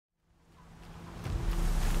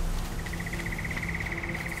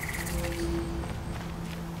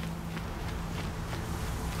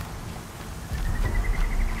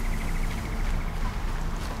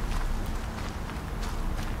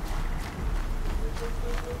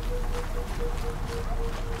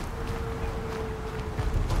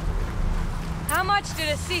How much did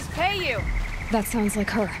Assis pay you? That sounds like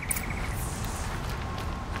her.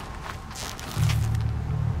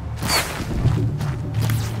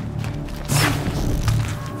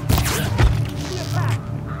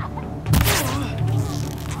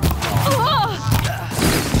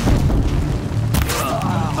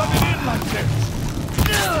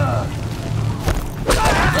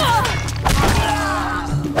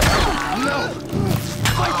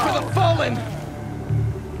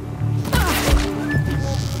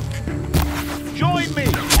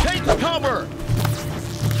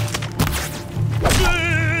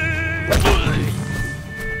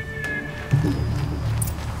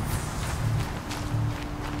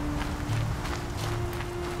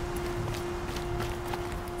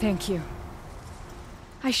 Thank you.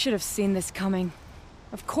 I should have seen this coming.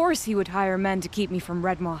 Of course he would hire men to keep me from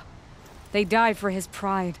Redmaw. They died for his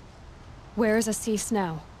pride. Where is Assis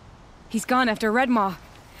now? He's gone after Redmaw.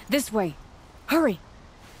 This way. Hurry!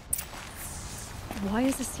 Why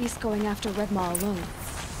is Assis going after Redmaw alone?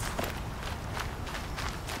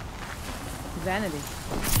 Vanity.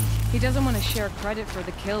 He doesn't want to share credit for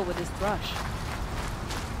the kill with his thrush.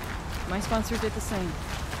 My sponsor did the same.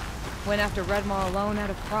 Went after Redmaw alone out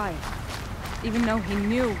of pride, even though he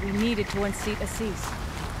knew we needed to unseat Assis.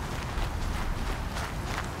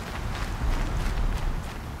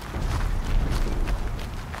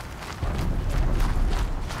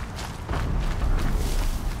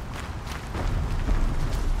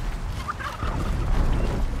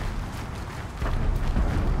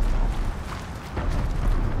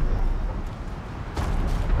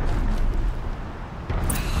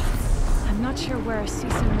 I'm not sure where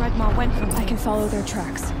Assis and Redmaw went from here. I can follow their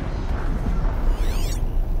tracks.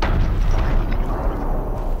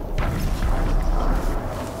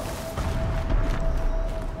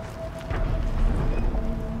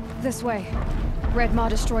 This way. Redmaw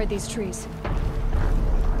destroyed these trees.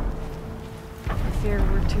 I fear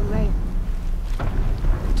we're too late.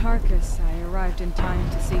 Tarkus, I arrived in time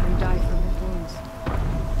to see him die from his wounds.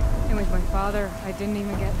 And with my father, I didn't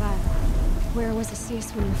even get that. Where was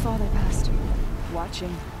Assis when your father passed?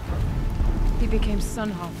 Watching. He became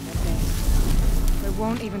Sunhawk that day. I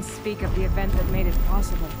won't even speak of the event that made it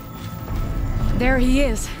possible. There he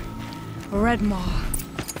is. Redmaw.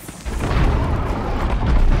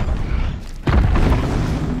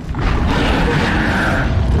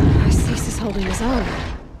 Assis is holding his own.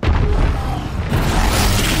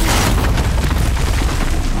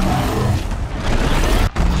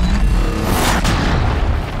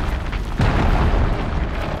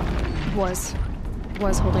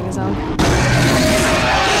 Was holding his own.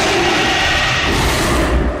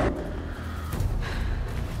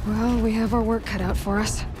 Well, we have our work cut out for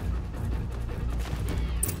us.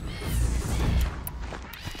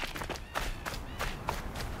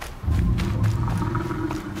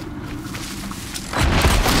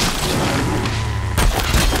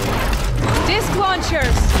 Disc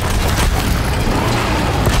launchers!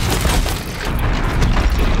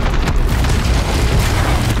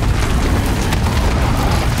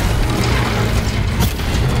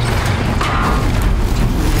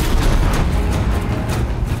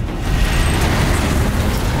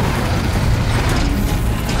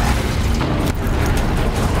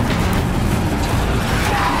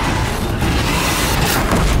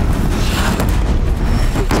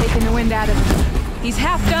 Out of him. He's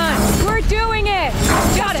half done. We're doing it!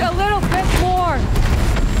 Got it! A little bit more!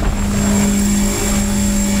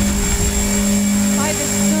 By the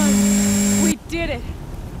sun, we did it!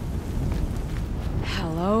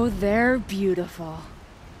 Hello there, beautiful.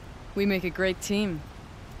 We make a great team.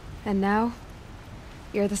 And now,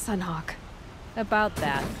 you're the Sunhawk. About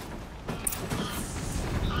that.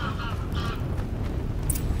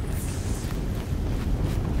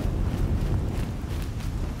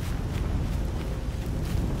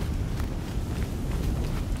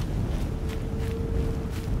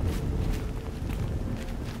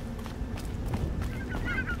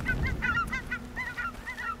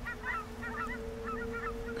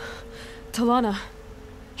 Talana.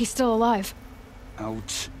 He's still alive.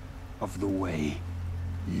 Out of the way,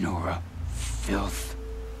 Nora. Filth.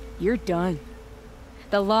 You're done.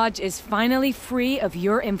 The Lodge is finally free of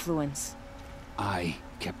your influence. I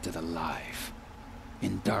kept it alive.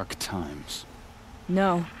 In dark times.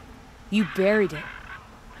 No. You buried it.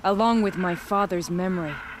 Along with my father's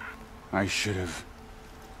memory. I should have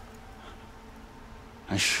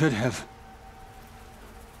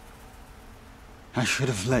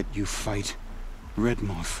let you fight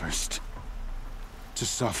Redmaw first. To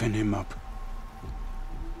soften him up.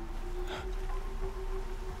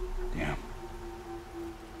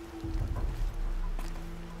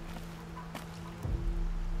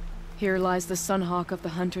 Here lies the Sunhawk of the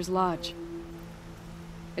Hunter's Lodge.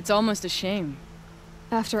 It's almost a shame.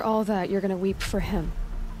 After all that, you're gonna weep for him.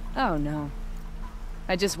 Oh no.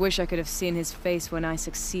 I just wish I could have seen his face when I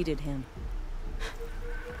succeeded him.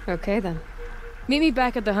 Okay then. Meet me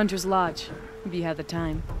back at the Hunter's Lodge, if you have the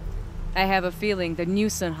time. I have a feeling the new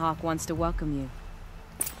Sunhawk wants to welcome you.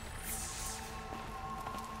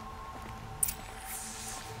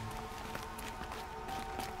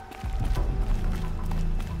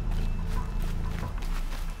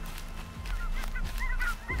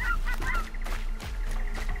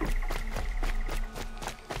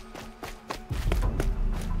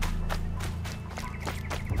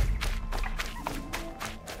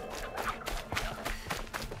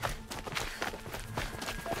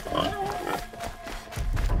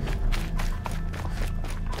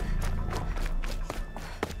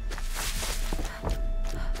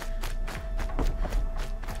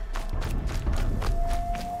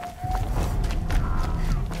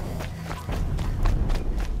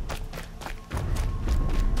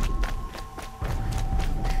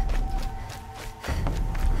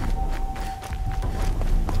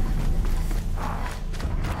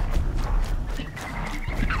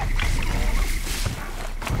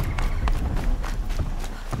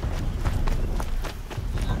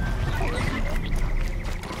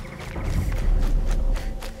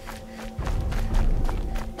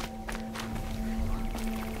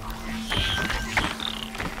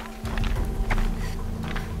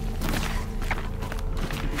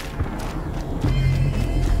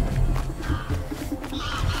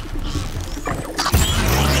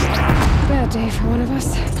 Day for one of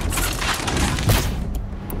us.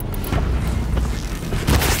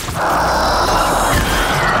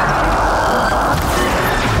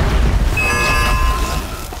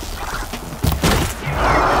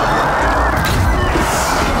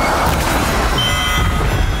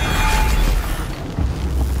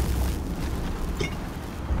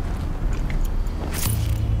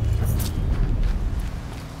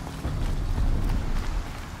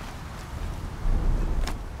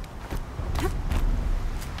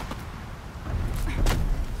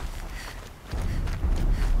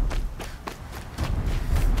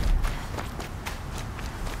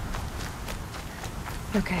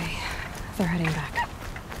 Okay, they're heading back.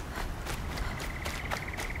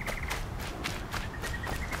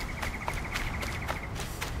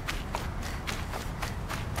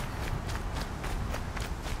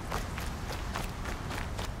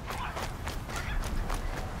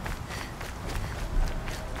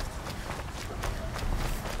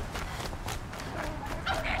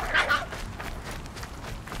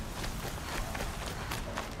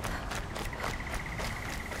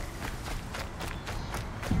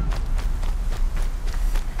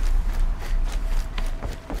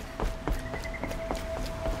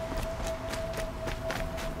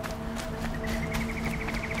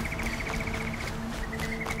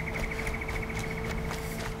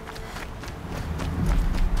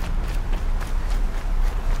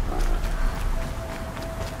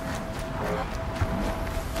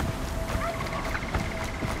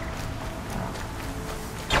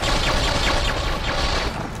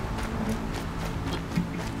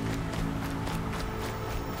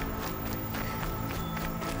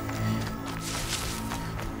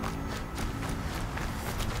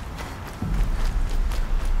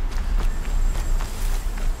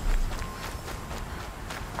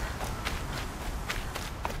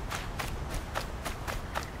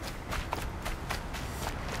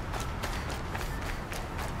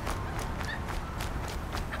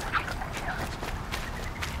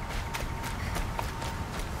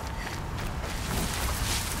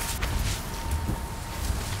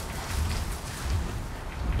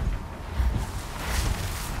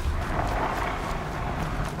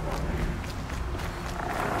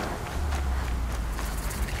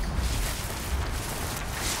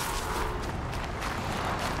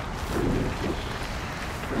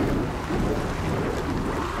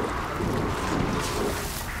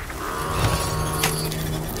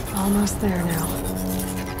 Almost there now.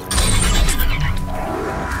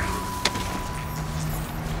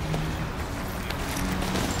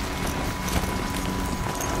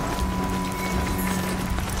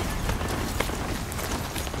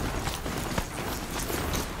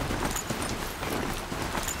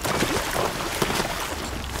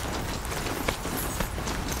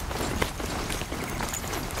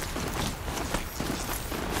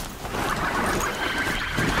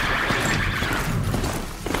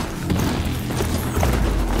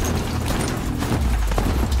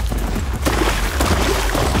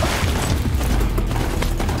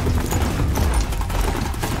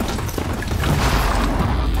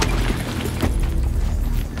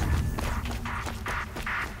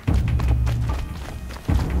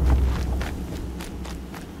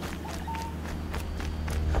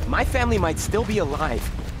 My family might still be alive,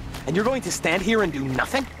 and you're going to stand here and do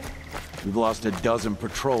nothing? We've lost a dozen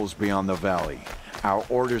patrols beyond the valley. Our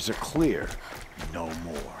orders are clear. No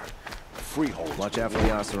more. Freehold. Watch out for the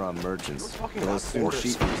Oseram merchants. You're talking They'll about soon orders.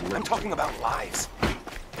 cheat these I'm liberties. talking about lives.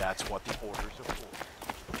 That's what the orders are for.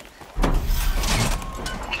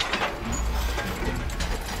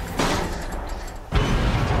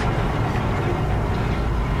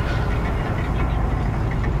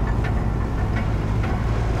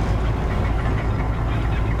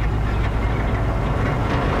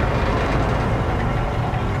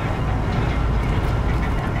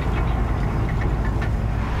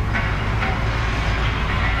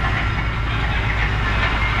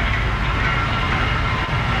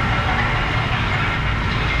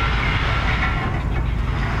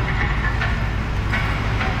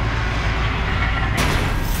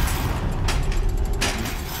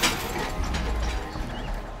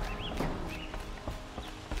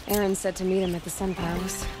 Aaron said to meet him at the Sun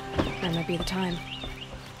Palace. That might be the time.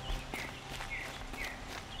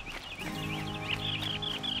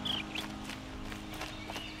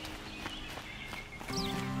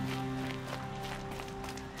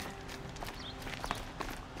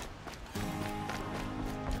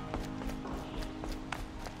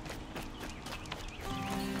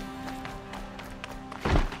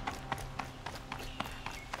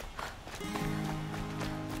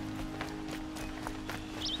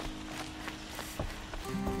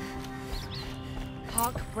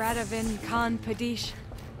 Bradavin Khan Padish,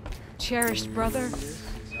 cherished brother,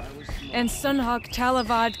 and Sunhawk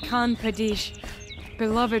Talavad Khan Padish,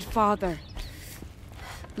 beloved father.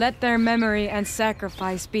 Let their memory and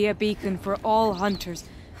sacrifice be a beacon for all hunters,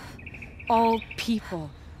 all people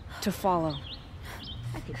to follow.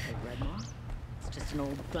 I could take Redmaw. It's just an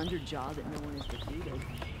old thunder jaw that no one has defeated.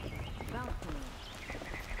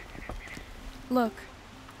 Look,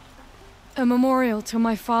 a memorial to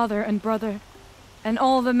my father and brother, and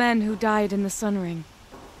all the men who died in the Sun Ring.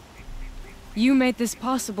 You made this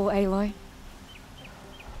possible, Aloy.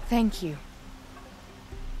 Thank you.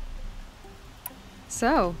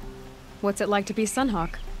 So, what's it like to be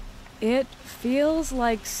Sunhawk? It feels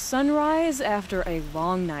like sunrise after a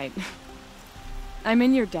long night. I'm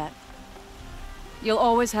in your debt. You'll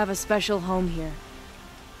always have a special home here,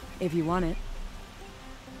 if you want it.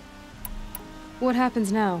 What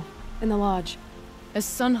happens now, in the lodge? As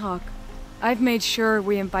Sunhawk, I've made sure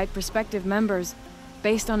we invite prospective members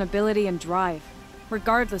based on ability and drive,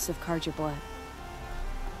 regardless of Karja blood.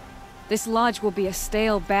 This lodge will be a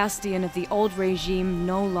stale bastion of the old regime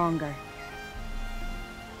no longer.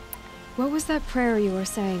 What was that prayer you were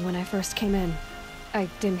saying when I first came in? I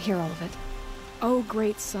didn't hear all of it. O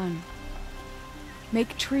great sun,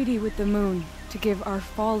 make treaty with the moon to give our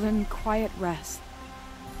fallen quiet rest.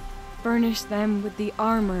 Furnish them with the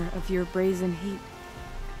armor of your brazen heat.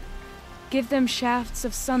 Give them shafts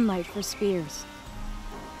of sunlight for spears.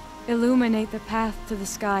 Illuminate the path to the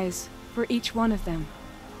skies for each one of them.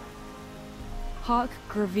 Hawk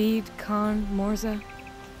Gravid Khan Morza,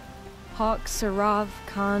 Hawk Sarav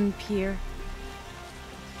Khan Pir,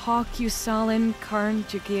 Hawk Usalin Karn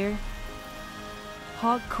Jagir,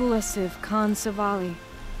 Hawk Kulasiv Khan Savali,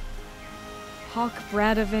 Hawk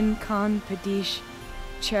Bradavin Khan Padish,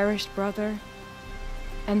 cherished brother,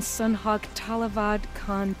 and Sunhawk Talavad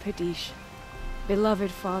Khan Padish,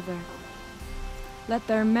 beloved father. Let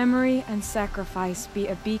their memory and sacrifice be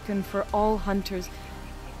a beacon for all hunters,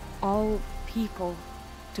 all people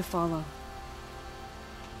to follow.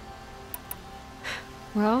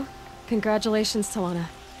 Well, congratulations, Talana.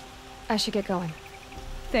 I should get going.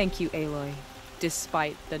 Thank you, Aloy,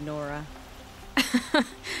 despite the Nora.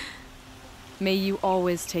 May you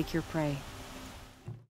always take your prey.